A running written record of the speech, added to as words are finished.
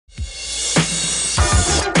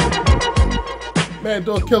Mad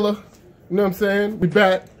Dog Killer, you know what I'm saying? We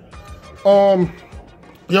back.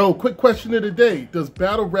 Yo, quick question of the day. Does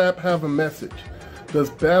battle rap have a message?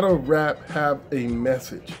 Does battle rap have a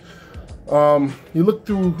message? You look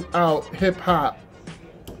throughout hip hop,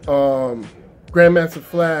 Grandmaster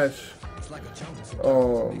Flash,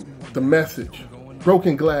 The Message,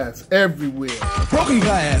 broken glass everywhere. Broken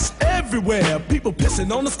glass everywhere. People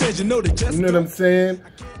pissing on the stage, you know they just. You know what I'm saying?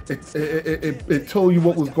 It told you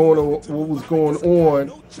what was going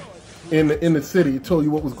on in the city. It told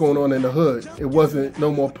you what was going on in the hood. It wasn't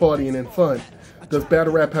no more partying and fun. Does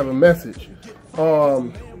battle rap have a message?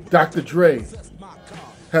 Dr. Dre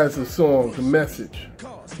has a song, The Message.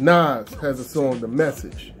 Nas has a song, The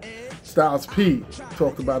Message. Styles P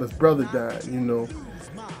talked about his brother dying, you know,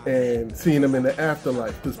 and seeing him in the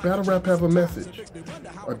afterlife. Does battle rap have a message?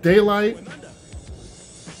 Or Daylight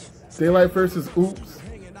versus Oops,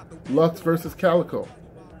 Lux versus Calico.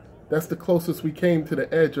 That's the closest we came to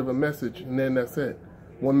the edge of a message, and then that's it.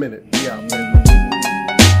 1 minute, we out,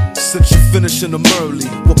 man. Since you finishing them early,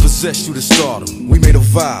 what possessed you to stardom? We made a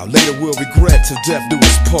vow, later we'll regret till death do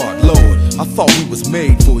us part. Lord, I thought we was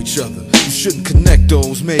made for each other. You shouldn't connect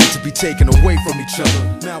those made to be taken away from each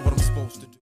other. Now what I'm supposed to do?